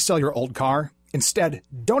 Trying to sell your old car? Instead,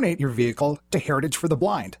 donate your vehicle to Heritage for the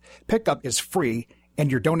Blind. Pickup is free, and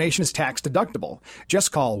your donation is tax deductible.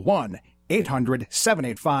 Just call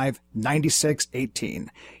 1-800-785-9618.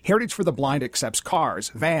 Heritage for the Blind accepts cars,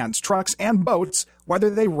 vans, trucks, and boats, whether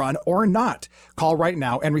they run or not. Call right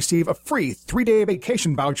now and receive a free 3-day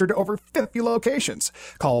vacation voucher to over 50 locations.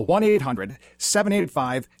 Call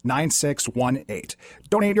 1-800-785-9618.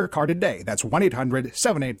 Donate your car today. That's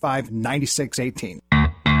 1-800-785-9618.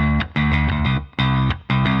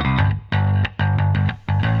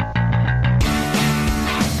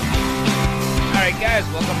 Guys,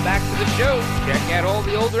 welcome back to the show. Check out all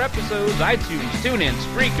the older episodes, iTunes, TuneIn,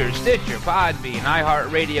 Spreaker, Stitcher, Podbean,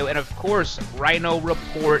 iHeartRadio, and of course,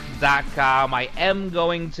 RhinoReport.com. I am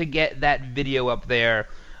going to get that video up there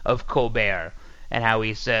of Colbert and how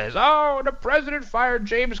he says, oh, the president fired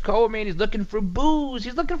James Comey and he's looking for booze.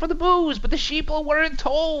 He's looking for the booze, but the sheeple weren't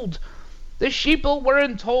told. The sheeple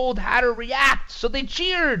weren't told how to react, so they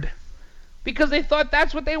cheered because they thought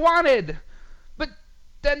that's what they wanted.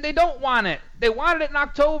 Then they don't want it. They wanted it in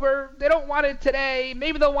October. They don't want it today.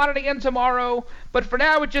 Maybe they'll want it again tomorrow. But for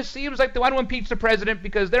now, it just seems like they want to impeach the president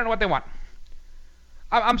because they don't know what they want.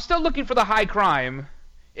 I'm still looking for the high crime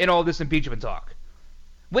in all this impeachment talk.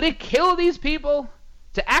 Would it kill these people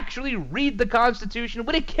to actually read the Constitution?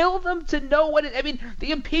 Would it kill them to know what it... I mean,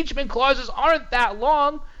 the impeachment clauses aren't that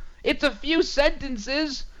long. It's a few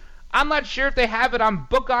sentences. I'm not sure if they have it on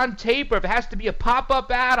book on tape or if it has to be a pop-up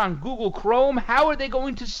ad on Google Chrome. How are they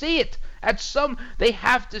going to see it? They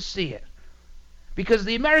have to see it. Because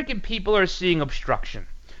the American people are seeing obstruction.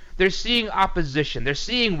 They're seeing opposition. They're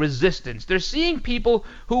seeing resistance. They're seeing people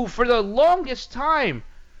who, for the longest time,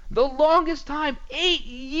 8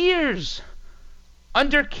 years,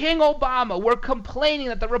 under King Obama, were complaining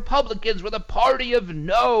that the Republicans were the party of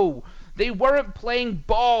no. They weren't playing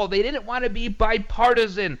ball. They didn't want to be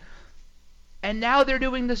bipartisan. And now they're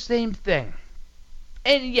doing the same thing.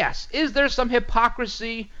 And yes, is there some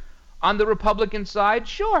hypocrisy on the Republican side?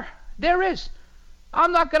 Sure, there is.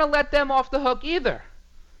 I'm not going to let them off the hook either,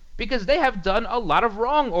 because they have done a lot of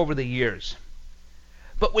wrong over the years.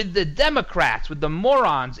 But with the Democrats, with the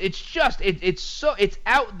morons, it's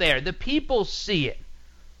out there. The people see it.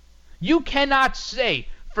 You cannot say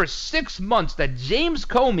for 6 months that James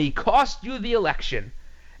Comey cost you the election,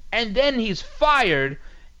 and then he's fired,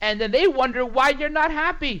 and then they wonder why you're not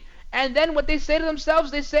happy. And then what they say to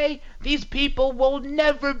themselves, they say, these people will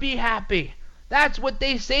never be happy. That's what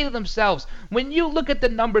they say to themselves. When you look at the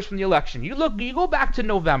numbers from the election, you go back to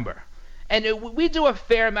November, and we do a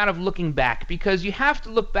fair amount of looking back because you have to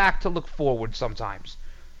look back to look forward sometimes.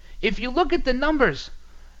 If you look at the numbers,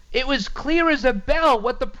 it was clear as a bell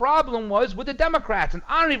what the problem was with the Democrats, and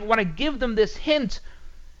I don't even want to give them this hint,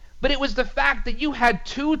 but it was the fact that you had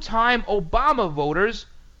two-time Obama voters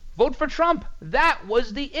vote for Trump. That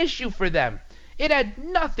was the issue for them. It had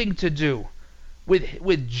nothing to do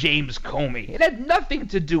with James Comey. It had nothing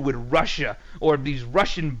to do with Russia or these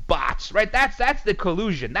Russian bots, right? That's the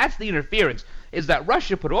collusion. That's the interference, is that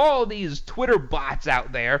Russia put all these Twitter bots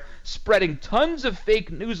out there spreading tons of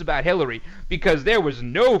fake news about Hillary because there was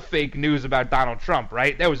no fake news about Donald Trump,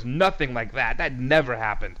 right? There was nothing like that. That never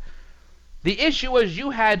happened. The issue was you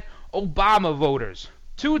had Obama voters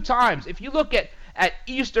 2 times. If you look at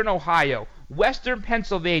Eastern Ohio, Western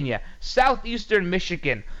Pennsylvania, Southeastern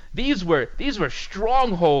Michigan, these were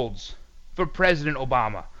strongholds for President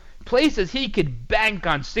Obama. Places he could bank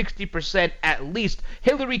on 60% at least.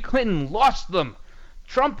 Hillary Clinton lost them.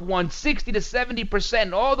 Trump won 60 to 70%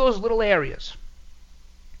 in all those little areas.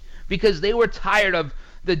 Because they were tired of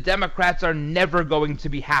the Democrats are never going to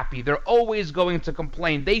be happy. They're always going to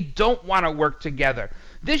complain. They don't want to work together.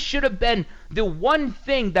 This should have been the one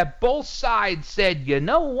thing that both sides said, you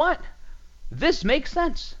know what? This makes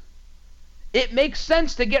sense. It makes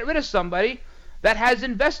sense to get rid of somebody that has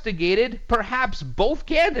investigated perhaps both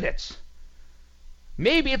candidates.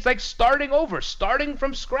 Maybe it's like starting over, starting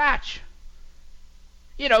from scratch.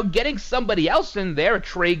 You know, getting somebody else in there, a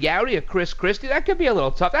Trey Gowdy, a Chris Christie, that could be a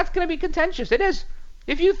little tough. That's going to be contentious. It is.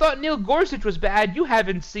 If you thought Neil Gorsuch was bad, you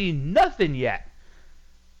haven't seen nothing yet.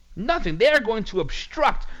 Nothing. They're going to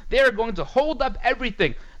obstruct. They're going to hold up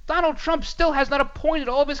everything. Donald Trump still has not appointed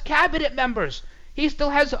all of his cabinet members. He still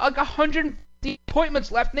has like 150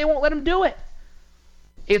 appointments left, and they won't let him do it.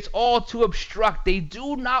 It's all to obstruct. They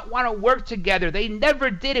do not want to work together. They never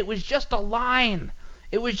did. It was just a line.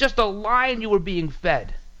 It was just a line you were being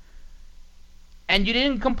fed. And you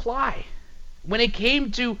didn't comply. When it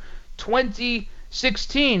came to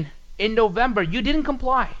 2016 in November, you didn't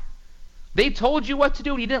comply. They told you what to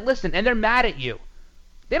do and you didn't listen, and they're mad at you.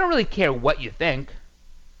 They don't really care what you think,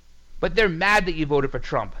 but they're mad that you voted for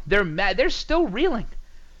Trump. They're mad. They're still reeling.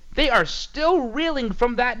 They are still reeling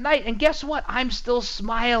from that night, and guess what? I'm still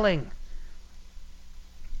smiling.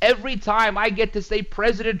 Every time I get to say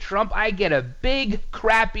President Trump, I get a big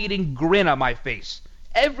crap-eating grin on my face.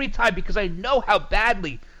 Every time, because I know how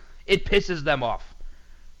badly it pisses them off.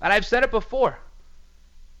 And I've said it before.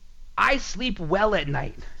 I sleep well at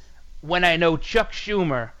night when I know Chuck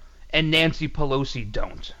Schumer and Nancy Pelosi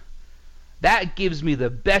don't. That gives me the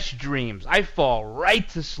best dreams. I fall right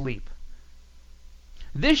to sleep.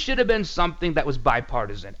 This should have been something that was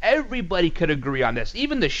bipartisan. Everybody could agree on this.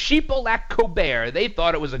 Even the sheeple at Colbert, they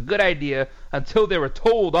thought it was a good idea until they were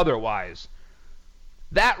told otherwise.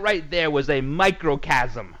 That right there was a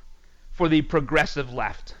microcosm for the progressive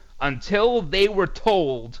left. Until they were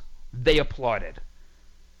told, they applauded.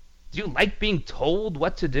 Do you like being told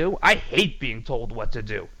what to do? I hate being told what to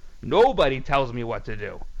do. Nobody tells me what to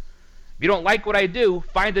do. If you don't like what I do,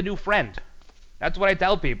 find a new friend. That's what I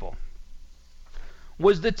tell people.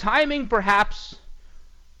 Was the timing perhaps...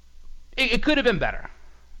 It could have been better.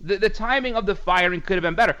 The timing of the firing could have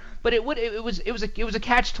been better, but it was a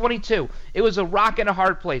catch-22. It was a rock and a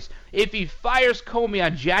hard place. If he fires Comey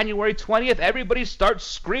on January 20th, everybody starts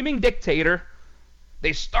screaming dictator.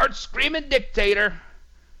 They start screaming dictator.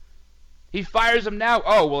 He fires him now.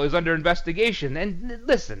 Oh, well, he's under investigation. And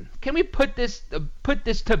listen, can we put this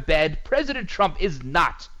to bed? President Trump is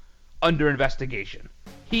not under investigation.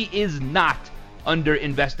 He is not under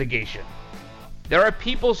investigation. There are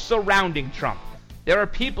people surrounding Trump. There are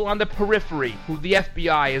people on the periphery who the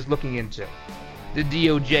FBI is looking into. The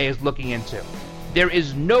DOJ is looking into. There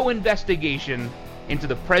is no investigation into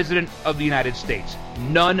the President of the United States.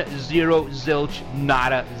 None, zero, zilch,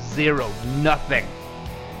 nada, zero, nothing.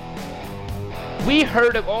 We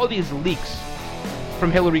heard of all these leaks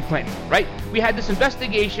from Hillary Clinton, right? We had this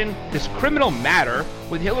investigation, this criminal matter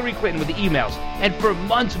with Hillary Clinton with the emails. And for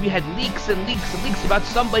months we had leaks and leaks and leaks about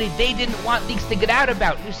somebody they didn't want leaks to get out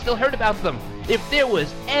about. We still heard about them. If there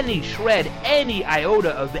was any shred, any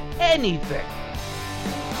iota of anything,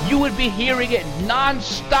 you would be hearing it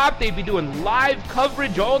non-stop. They'd be doing live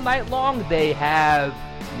coverage all night long. They have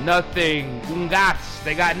nothing. Ungats.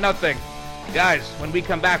 They got nothing. Guys, when we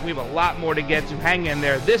come back, we have a lot more to get to. Hang in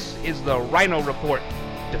there. This is the Rhino Report.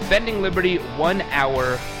 defending liberty 1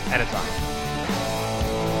 hour at a time.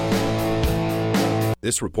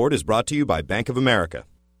 This report is brought to you by Bank of America.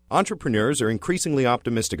 Entrepreneurs are increasingly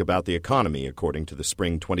optimistic about the economy, according to the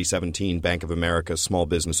spring 2017 Bank of America Small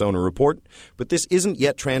Business Owner Report, but this isn't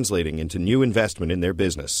yet translating into new investment in their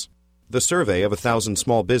business. The survey of 1,000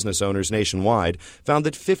 small business owners nationwide found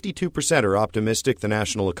that 52% are optimistic the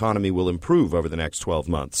national economy will improve over the next 12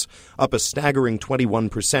 months, up a staggering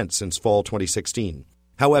 21% since fall 2016.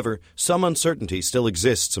 However, some uncertainty still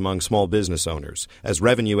exists among small business owners, as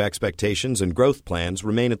revenue expectations and growth plans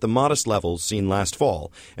remain at the modest levels seen last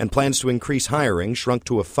fall, and plans to increase hiring shrunk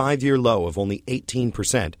to a 5-year low of only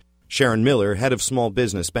 18%. Sharon Miller, head of Small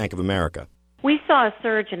Business, Bank of America. We saw a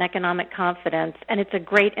surge in economic confidence, and it's a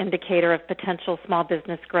great indicator of potential small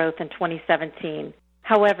business growth in 2017.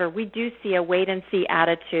 However, we do see a wait-and-see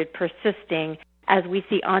attitude persisting as we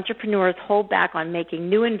see entrepreneurs hold back on making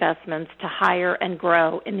new investments to hire and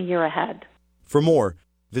grow in the year ahead. For more,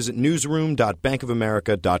 visit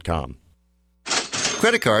newsroom.bankofamerica.com.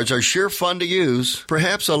 Credit cards are sure fun to use,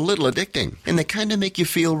 perhaps a little addicting, and they kind of make you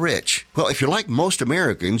feel rich. Well, if you're like most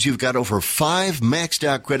Americans, you've got over 5 maxed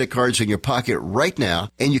out credit cards in your pocket right now,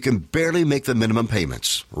 and you can barely make the minimum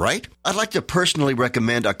payments, right? I'd like to personally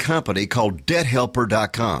recommend a company called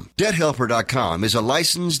DebtHelper.com. DebtHelper.com is a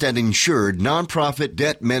licensed and insured nonprofit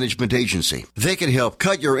debt management agency. They can help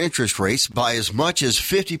cut your interest rates by as much as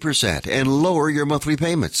 50% and lower your monthly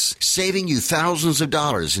payments, saving you thousands of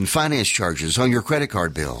dollars in finance charges on your credit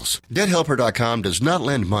card bills. DebtHelper.com does not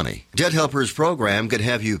lend money. Debt Helper's program could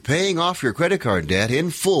have you paying off your credit card debt in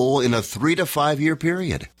full in a 3 to 5 year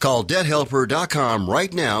period. Call DebtHelper.com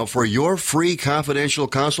right now for your free confidential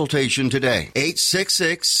consultation today.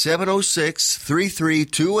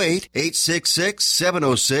 866-706-3328.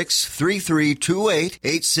 866-706-3328.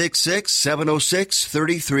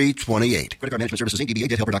 866-706-3328. Credit card management services Inc. DBA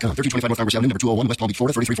DebtHelper.com. 1325 North Congress Avenue, number 201, West Palm Beach,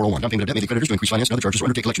 Florida, 33401. Down payment of debt may be creditors to increase finance and other charges or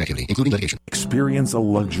undertake collection activity, including litigation. Experience a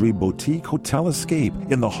luxury boutique hotel escape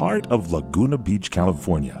in the heart of Laguna Beach,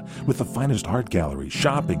 California, with the finest art gallery,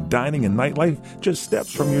 shopping, dining, and nightlife just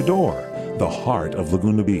steps from your door. The heart of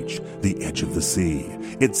Laguna Beach, the edge of the sea.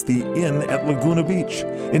 It's the Inn at Laguna Beach.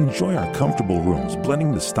 Enjoy our comfortable rooms,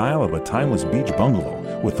 blending the style of a timeless beach bungalow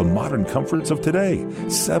with the modern comforts of today.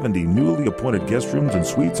 70 newly appointed guest rooms and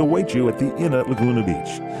suites await you at the Inn at Laguna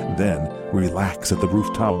Beach. Then, relax at the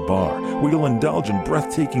rooftop bar, where you'll indulge in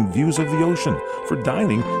breathtaking views of the ocean. For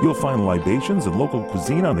dining, you'll find libations and local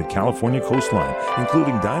cuisine on the California coastline,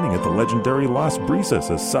 including dining at the legendary Las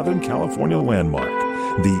Brisas, a Southern California landmark.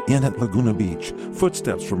 The Inn at Laguna Beach,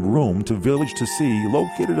 footsteps from room to village to sea,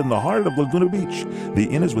 located in the heart of Laguna Beach. The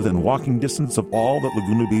Inn is within walking distance of all that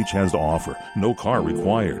Laguna Beach has to offer. No car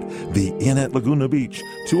required. The Inn at Laguna Beach,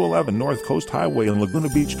 211 North Coast Highway in Laguna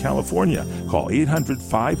Beach, California. Call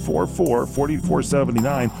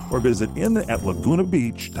 800-544-4479 or visit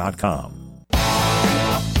innatlagunabeach.com.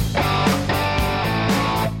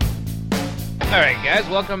 All right, guys,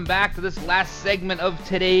 welcome back to this last segment of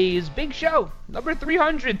today's big show, number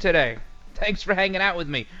 300 today. Thanks for hanging out with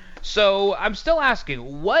me. So I'm still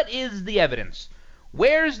asking, what is the evidence?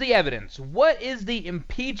 Where's the evidence? What is the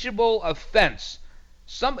impeachable offense?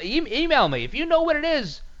 Email me if you know what it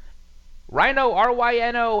is. Rhino,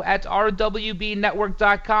 R-Y-N-O, at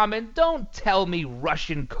rwbnetwork.com. And don't tell me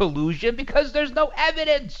Russian collusion, because there's no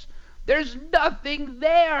evidence. There's nothing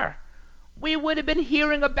there. We would have been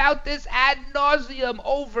hearing about this ad nauseum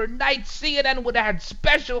overnight. CNN would have had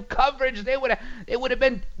special coverage. It would have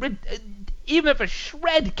been, even if a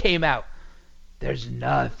shred came out. There's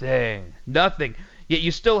nothing. Yet you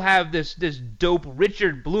still have this dope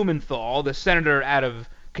Richard Blumenthal, the senator out of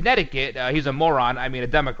Connecticut. He's a moron. I mean, a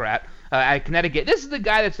Democrat. At Connecticut. This is the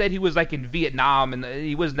guy that said he was like in Vietnam and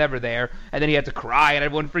he was never there, and then he had to cry and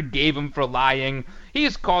everyone forgave him for lying.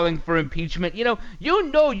 He's calling for impeachment. You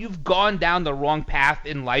know you've gone down the wrong path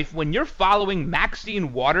in life when you're following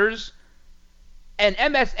Maxine Waters, and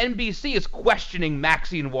MSNBC is questioning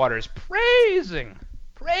Maxine Waters, praising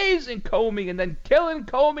Comey and then killing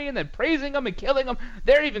Comey and then praising him and killing him.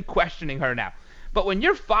 They're even questioning her now. But when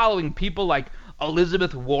you're following people like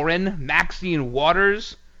Elizabeth Warren, Maxine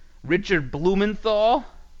Waters, Richard Blumenthal,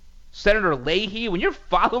 Senator Leahy, when you're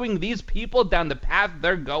following these people down the path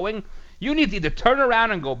they're going, you need to either turn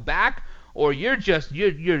around and go back, or you're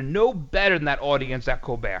no better than that audience at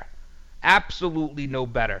Colbert. Absolutely no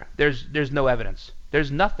better. There's no evidence.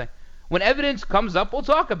 There's nothing. When evidence comes up, we'll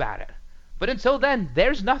talk about it. But until then,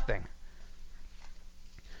 there's nothing.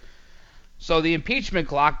 So the impeachment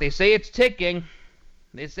clock, they say it's ticking.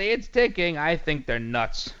 I think they're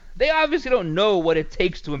nuts. They obviously don't know what it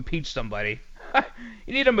takes to impeach somebody.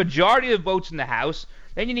 You need a majority of votes in the House.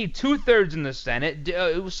 Then you need 2/3 in the Senate.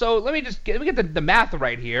 So let me get the math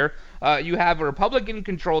right here. You have a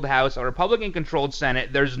Republican-controlled House, a Republican-controlled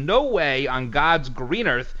Senate. There's no way on God's green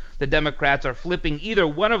earth the Democrats are flipping either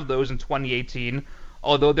one of those in 2018,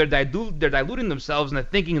 although they're diluting themselves into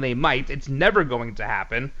thinking they might. It's never going to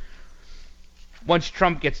happen. Once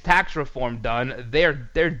Trump gets tax reform done, they're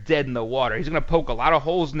dead in the water. He's going to poke a lot of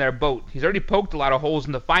holes in their boat. He's already poked a lot of holes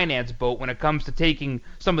in the finance boat when it comes to taking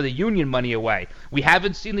some of the union money away. We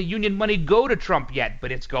haven't seen the union money go to Trump yet,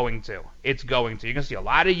 but it's going to. It's going to. You're going to see a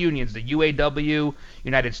lot of unions, the UAW,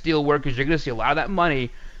 United Steelworkers. You're going to see a lot of that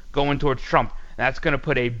money going towards Trump. That's going to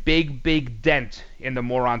put a big, big dent in the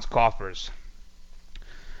morons' coffers.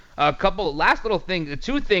 A couple last little things,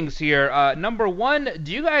 two things here. Number one,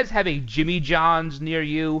 do you guys have a Jimmy John's near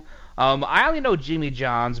you? I only know Jimmy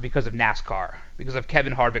John's because of NASCAR, because of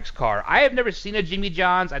Kevin Harvick's car. I have never seen a Jimmy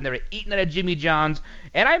John's. I've never eaten at a Jimmy John's,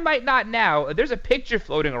 and I might not now. There's a picture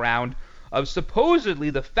floating around of supposedly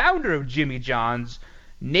the founder of Jimmy John's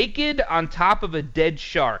naked on top of a dead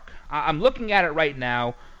shark. I'm looking at it right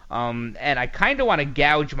now. And I kind of want to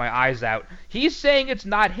gouge my eyes out. He's saying it's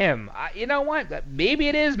not him. You know what? Maybe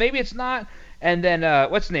it is. Maybe it's not. And then,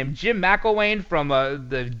 what's his name? Jim McElwain from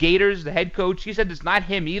the Gators, the head coach. He said it's not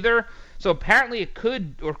him either. So apparently it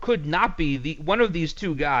could or could not be one of these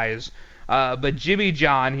two guys. But Jimmy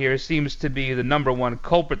John here seems to be the number one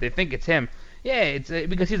culprit. They think it's him. Yeah, it's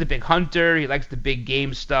because he's a big hunter. He likes the big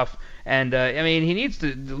game stuff. And, I mean, he needs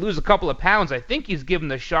to lose a couple of pounds. I think he's giving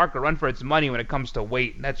the shark a run for its money when it comes to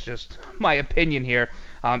weight. That's just my opinion here.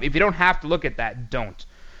 If you don't have to look at that, don't.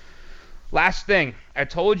 Last thing. I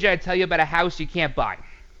told you I'd tell you about a house you can't buy.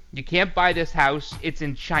 You can't buy this house. It's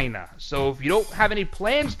in China. So if you don't have any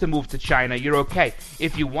plans to move to China, you're okay.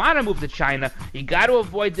 If you want to move to China, you got to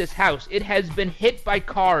avoid this house. It has been hit by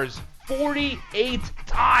cars 48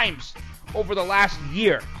 times over the last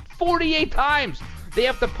year. 48 times! They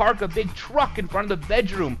have to park a big truck in front of the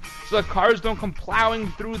bedroom so the cars don't come plowing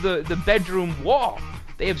through the bedroom wall.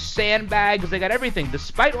 They have sandbags, they got everything.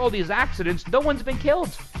 Despite all these accidents, no one's been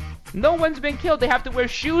killed. No one's been killed. They have to wear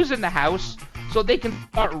shoes in the house so they can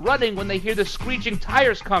start running when they hear the screeching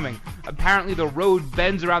tires coming. Apparently the road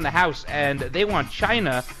bends around the house, and they want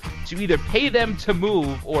China to either pay them to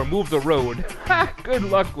move or move the road. Good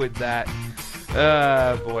luck with that.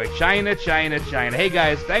 Boy, China. Hey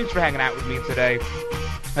guys, thanks for hanging out with me today.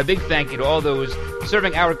 A big thank you to all those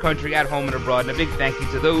serving our country at home and abroad, and a big thank you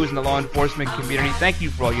to those in the law enforcement community. Thank you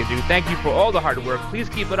for all you do. Thank you for all the hard work. Please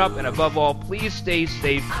keep it up, and above all, please stay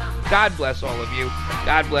safe. God bless all of you.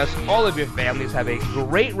 God bless all of your families. Have a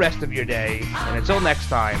great rest of your day, and until next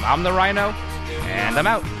time, I'm the Rhino, and I'm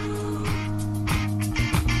out.